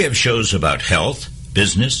 We have shows about health,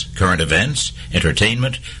 business, current events,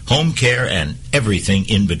 entertainment, home care, and everything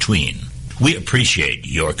in between. We appreciate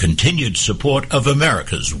your continued support of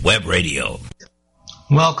America's Web Radio.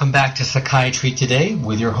 Welcome back to Psychiatry Today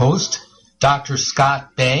with your host, Dr.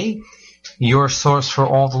 Scott Bay, your source for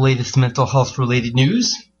all the latest mental health-related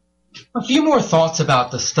news. A few more thoughts about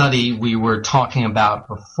the study we were talking about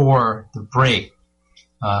before the break.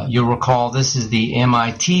 You'll recall this is the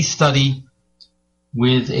MIT study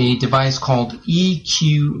with a device called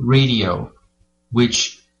EQ Radio,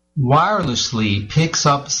 which wirelessly picks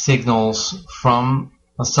up signals from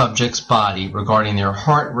a subject's body regarding their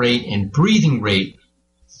heart rate and breathing rate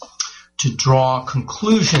to draw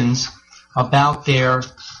conclusions about their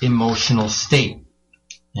emotional state.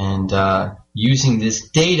 And using this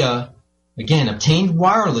data, again, obtained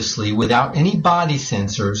wirelessly without any body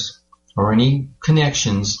sensors or any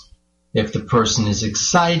connections, if the person is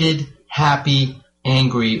excited, happy,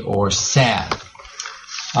 angry, or sad.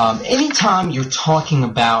 Anytime you're talking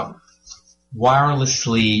about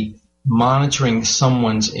wirelessly monitoring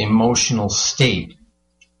someone's emotional state,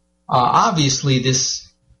 obviously this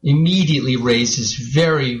immediately raises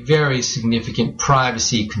very, very significant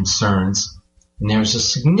privacy concerns, and there's a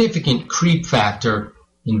significant creep factor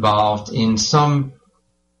involved in some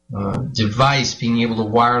device being able to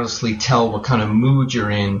wirelessly tell what kind of mood you're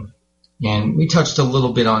in. And we touched a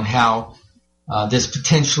little bit on how this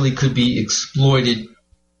potentially could be exploited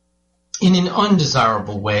in an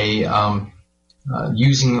undesirable way,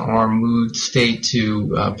 using our mood state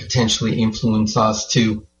to potentially influence us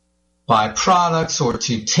to buy products or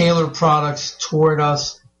to tailor products toward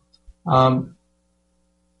us. But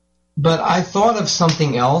I thought of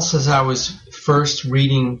something else as I was first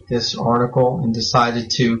reading this article and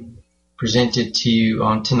decided to present it to you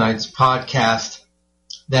on tonight's podcast,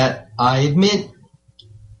 that I admit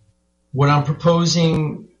what I'm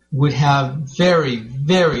proposing would have very,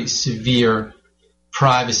 very severe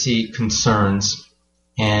privacy concerns.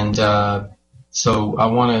 And so I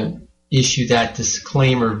want to issue that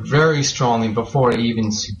disclaimer very strongly before I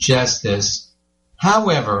even suggest this.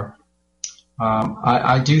 However,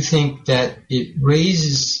 I do think that it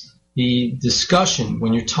raises the discussion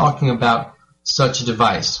when you're talking about such a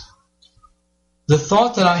device. The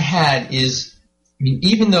thought that I had is,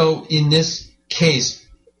 even though in this case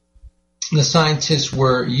the scientists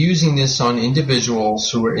were using this on individuals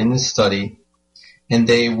who were in the study, and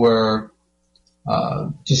they were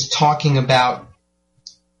just talking about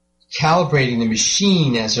calibrating the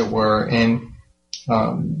machine, as it were, and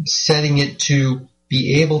setting it to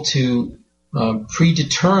be able to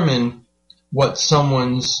predetermine what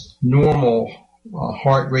someone's normal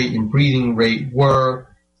heart rate and breathing rate were,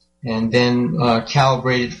 and then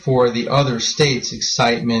calibrate it for the other states,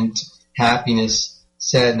 excitement, happiness,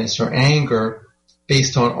 sadness, or anger,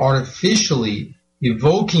 based on artificially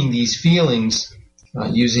evoking these feelings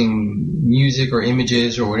using music or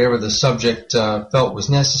images or whatever the subject felt was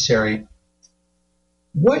necessary.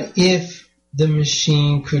 What if the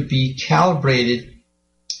machine could be calibrated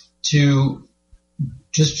to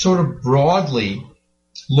just sort of broadly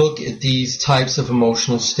look at these types of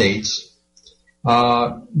emotional states,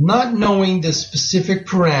 not knowing the specific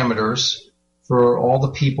parameters for all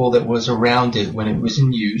the people that was around it when it was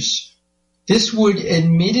in use? This would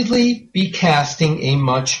admittedly be casting a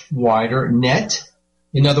much wider net.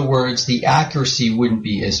 In other words, the accuracy wouldn't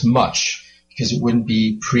be as much because it wouldn't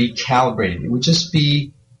be pre-calibrated. It would just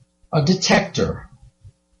be a detector.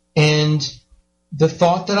 And the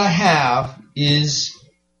thought that I have is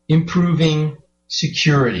improving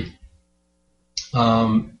security.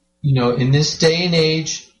 In this day and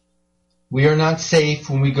age, we are not safe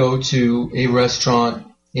when we go to a restaurant,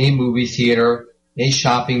 a movie theater, a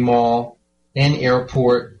shopping mall, an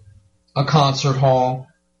airport, a concert hall,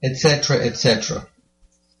 etc., etc.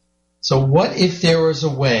 So what if there was a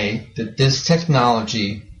way that this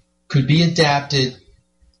technology could be adapted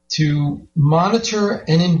to monitor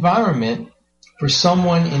an environment for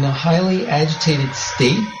someone in a highly agitated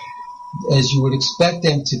state, as you would expect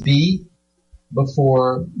them to be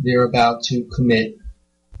before they're about to commit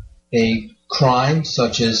a crime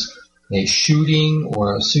such as a shooting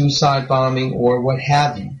or a suicide bombing or what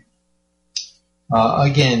have you.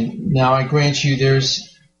 Again, now I grant you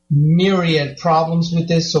there's myriad problems with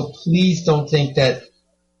this, so please don't think that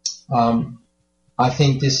I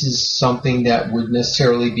think this is something that would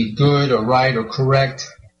necessarily be good or right or correct.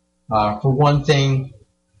 For one thing,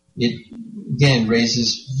 it again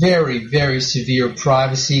raises very, very severe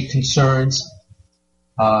privacy concerns.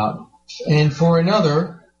 And for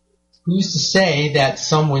another, who's to say that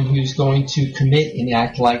someone who's going to commit an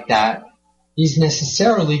act like that is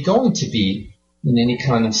necessarily going to be in any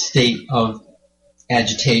kind of state of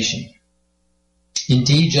agitation?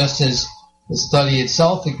 Indeed, just as the study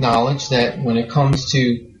itself acknowledged that when it comes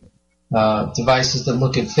to devices that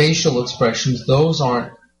look at facial expressions, those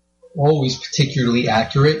aren't always particularly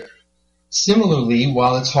accurate. Similarly,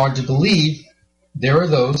 while it's hard to believe, there are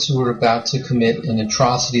those who are about to commit an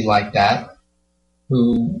atrocity like that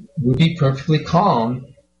who would be perfectly calm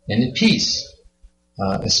and at peace,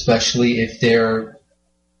 especially if they're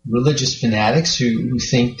religious fanatics who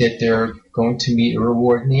think that they're going to meet a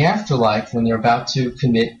reward in the afterlife when they're about to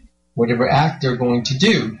commit whatever act they're going to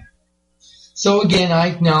do. So again, I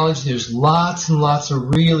acknowledge there's lots and lots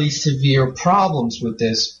of really severe problems with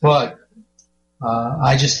this, but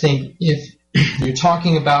I just think if you're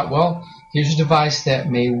talking about, well, here's a device that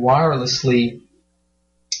may wirelessly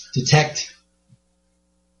detect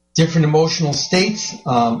different emotional states,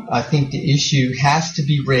 I think the issue has to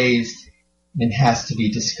be raised and has to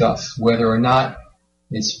be discussed, whether or not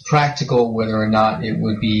it's practical, whether or not it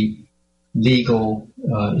would be legal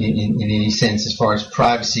in any sense as far as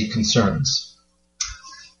privacy concerns.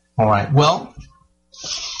 All right, well,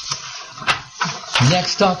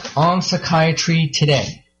 next up on Psychiatry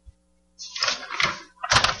Today,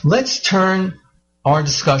 let's turn our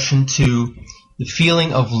discussion to the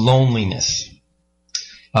feeling of loneliness.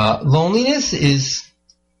 Loneliness is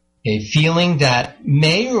a feeling that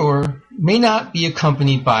may or may not be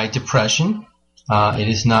accompanied by depression. It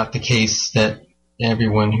is not the case that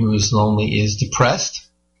everyone who is lonely is depressed,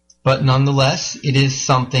 but nonetheless, it is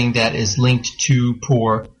something that is linked to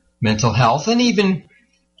poor mental health and even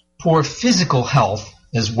poor physical health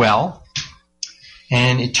as well.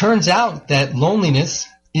 And it turns out that loneliness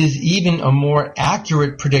is even a more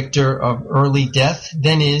accurate predictor of early death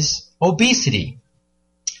than is obesity.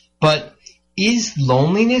 But is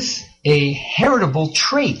loneliness a heritable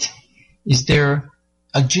trait? Is there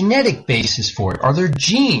a genetic basis for it? Are there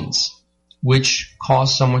genes which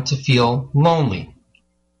cause someone to feel lonely?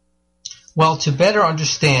 Well, to better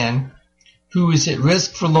understand who is at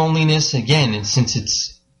risk for loneliness, again, and since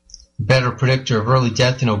it's a better predictor of early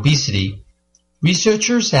death than obesity,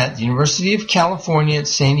 researchers at the University of California at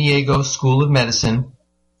San Diego School of Medicine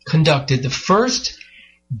conducted the first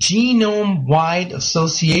genome-wide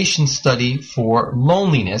association study for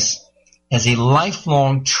loneliness as a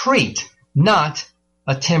lifelong trait, not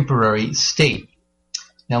a temporary state.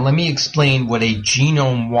 Now, let me explain what a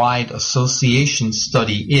genome-wide association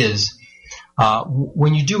study is.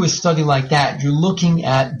 When you do a study like that, you're looking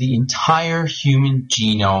at the entire human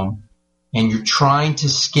genome, and you're trying to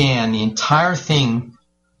scan the entire thing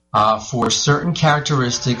for certain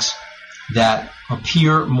characteristics that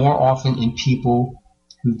appear more often in people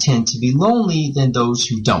who tend to be lonely than those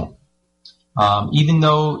who don't. Even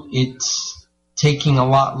though it's taking a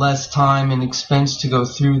lot less time and expense to go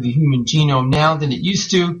through the human genome now than it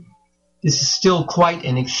used to, this is still quite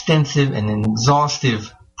an extensive and an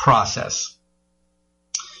exhaustive process.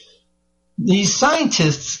 These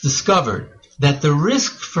scientists discovered that the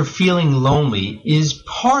risk for feeling lonely is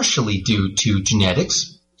partially due to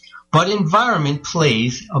genetics, but environment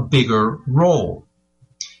plays a bigger role.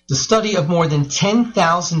 The study of more than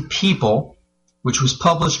 10,000 people, which was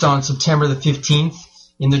published on September the 15th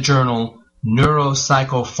in the journal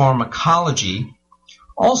Neuropsychopharmacology,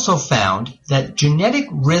 also found that genetic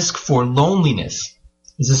risk for loneliness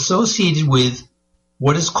is associated with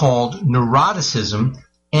what is called neuroticism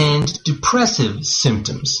and depressive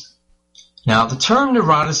symptoms. Now, the term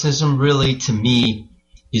neuroticism really, to me,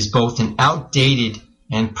 is both an outdated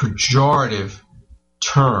and pejorative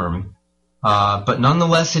term, but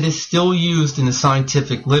nonetheless it is still used in the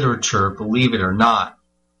scientific literature, believe it or not.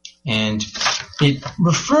 And it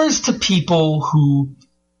refers to people who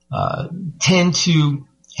tend to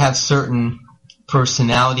have certain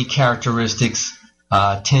personality characteristics,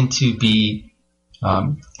 tend to be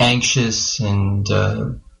anxious and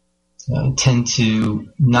tend to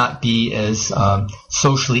not be as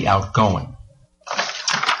socially outgoing.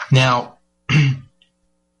 Now,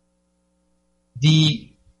 the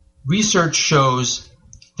research shows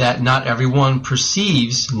that not everyone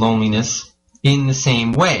perceives loneliness in the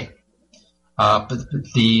same way. But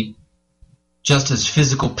just as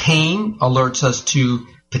physical pain alerts us to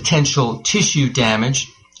potential tissue damage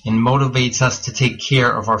and motivates us to take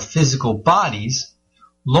care of our physical bodies,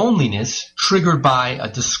 loneliness, triggered by a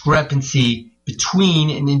discrepancy between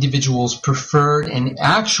an individual's preferred and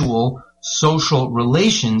actual social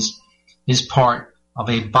relations, is part of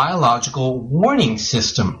a biological warning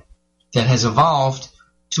system that has evolved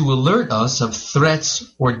to alert us of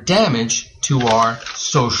threats or damage to our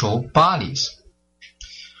social bodies.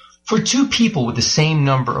 For two people with the same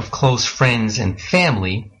number of close friends and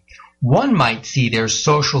family, one might see their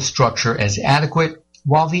social structure as adequate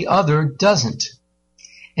while the other doesn't.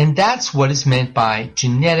 And that's what is meant by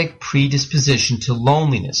genetic predisposition to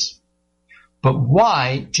loneliness. But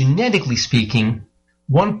why, genetically speaking,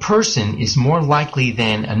 one person is more likely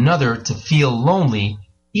than another to feel lonely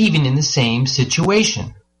even in the same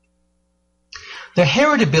situation? The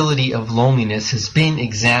heritability of loneliness has been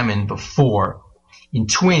examined before in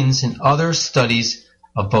twins and other studies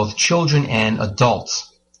of both children and adults.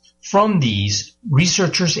 From these,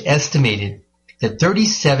 researchers estimated that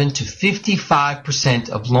 37 to 55%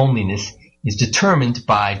 of loneliness is determined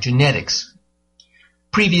by genetics.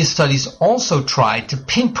 Previous studies also tried to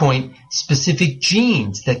pinpoint specific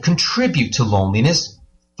genes that contribute to loneliness,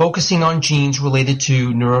 focusing on genes related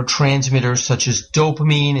to neurotransmitters such as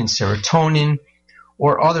dopamine and serotonin,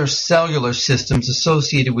 or other cellular systems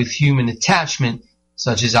associated with human attachment,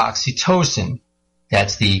 such as oxytocin.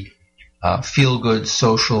 That's the feel-good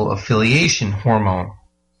social affiliation hormone.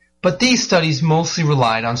 But these studies mostly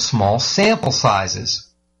relied on small sample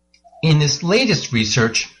sizes. In this latest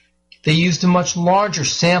research, they used a much larger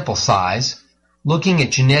sample size, looking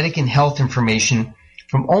at genetic and health information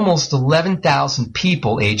from almost 11,000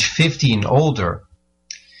 people aged 50 and older.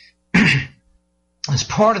 As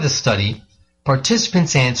part of the study,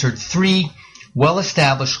 participants answered 3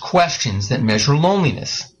 well-established questions that measure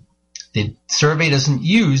loneliness. The survey doesn't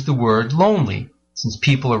use the word lonely, since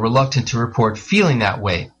people are reluctant to report feeling that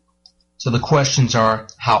way. So the questions are,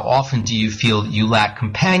 how often do you feel that you lack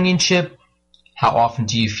companionship? How often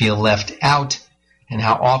do you feel left out? And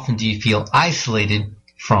how often do you feel isolated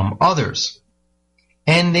from others?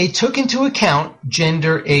 And they took into account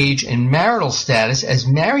gender, age, and marital status, as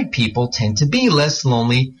married people tend to be less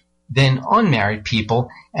lonely than unmarried people,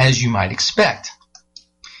 as you might expect.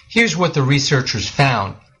 Here's what the researchers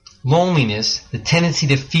found. Loneliness, the tendency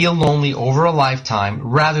to feel lonely over a lifetime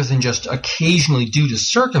rather than just occasionally due to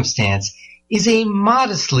circumstance, is a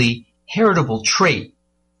modestly heritable trait,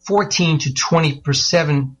 14 to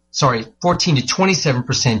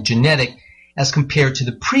 27% genetic, as compared to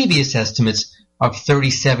the previous estimates of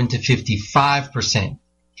 37 to 55%.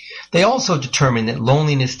 They also determined that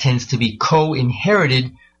loneliness tends to be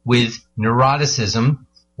co-inherited with neuroticism,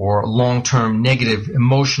 or long-term negative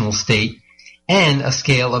emotional state, and a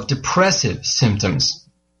scale of depressive symptoms.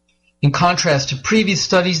 In contrast to previous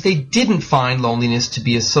studies, they didn't find loneliness to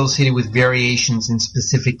be associated with variations in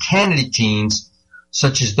specific candidate genes,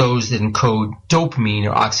 such as those that encode dopamine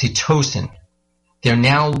or oxytocin. They're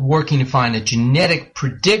now working to find a genetic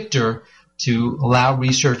predictor to allow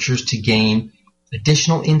researchers to gain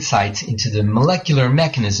additional insights into the molecular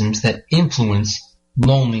mechanisms that influence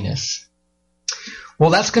loneliness. Well,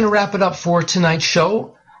 that's going to wrap it up for tonight's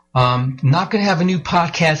show. Not going to have a new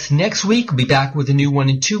podcast next week. We'll be back with a new one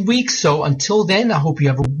in 2 weeks. So until then, I hope you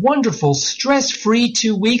have a wonderful, stress-free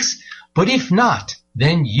 2 weeks. But if not,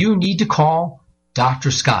 then you need to call Dr.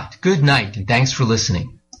 Scott. Good night, and thanks for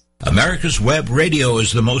listening. America's Web Radio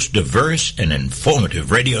is the most diverse and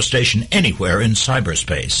informative radio station anywhere in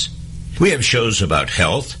cyberspace. We have shows about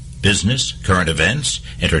health, business, current events,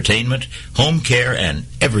 entertainment, home care, and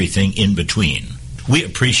everything in between. We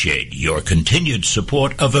appreciate your continued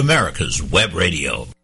support of America's Web Radio.